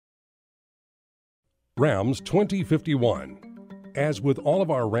RAMS-2051. As with all of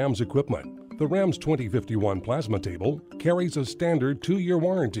our RAMS equipment, the RAMS-2051 plasma table carries a standard 2-year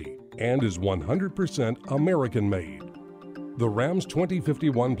warranty and is 100% American-made. The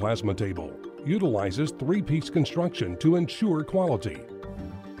RAMS-2051 plasma table utilizes 3-piece construction to ensure quality.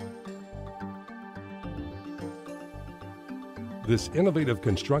 This innovative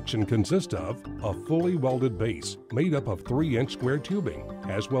construction consists of a fully welded base made up of 3-inch square tubing,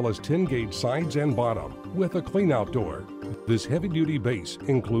 as well as 10-gauge sides and bottom with a clean-out door. This heavy-duty base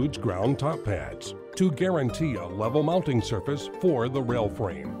includes ground top pads to guarantee a level mounting surface for the rail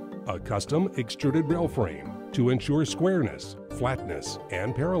frame, a custom extruded rail frame to ensure squareness, flatness,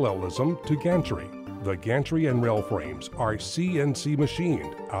 and parallelism to gantry. The gantry and rail frames are CNC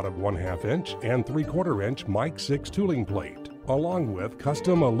machined out of 1/2 inch and 3/4 inch Mike 6 tooling plate, along with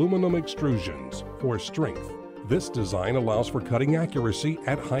custom aluminum extrusions for strength. This design allows for cutting accuracy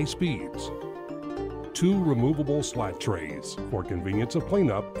at high speeds. 2 removable slat trays for convenience of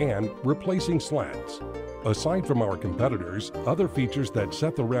cleanup and replacing slats. Aside from our competitors, other features that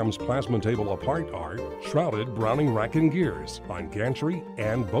set the RAMS plasma table apart are shrouded Browning rack and gears on gantry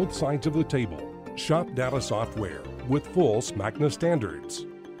and both sides of the table, shop data software with full SMACNA Standards,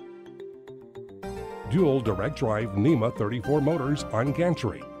 dual direct drive NEMA 34 motors on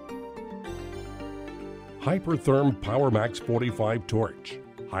gantry, Hypertherm PowerMax 45 torch,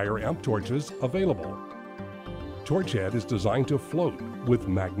 higher amp torches available. Torch head is designed to float with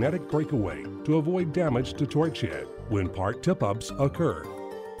magnetic breakaway to avoid damage to torch head when part tip-ups occur.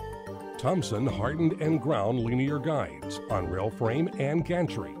 Thomson hardened and ground linear guides on rail frame and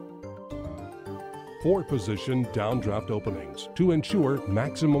gantry. 4-position downdraft openings to ensure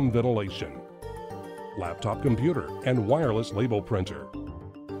maximum ventilation. Laptop computer and wireless label printer.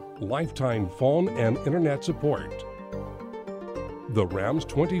 Lifetime phone and internet support. The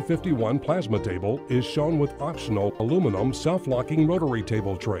RAMS-2051 plasma table is shown with optional aluminum self-locking rotary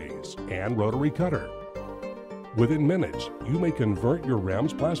table trays and rotary cutter. Within minutes, you may convert your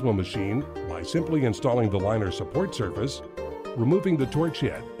RAMS plasma machine by simply installing the liner support surface, removing the torch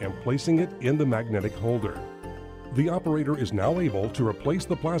head, and placing it in the magnetic holder. The operator is now able to replace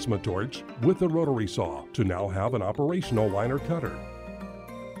the plasma torch with the rotary saw to now have an operational liner cutter.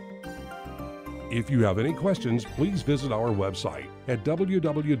 If you have any questions, please visit our website at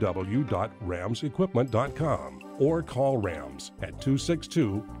www.ramsequipment.com or call RAMS at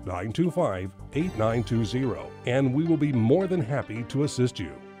 262-925-8920, and we will be more than happy to assist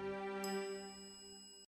you.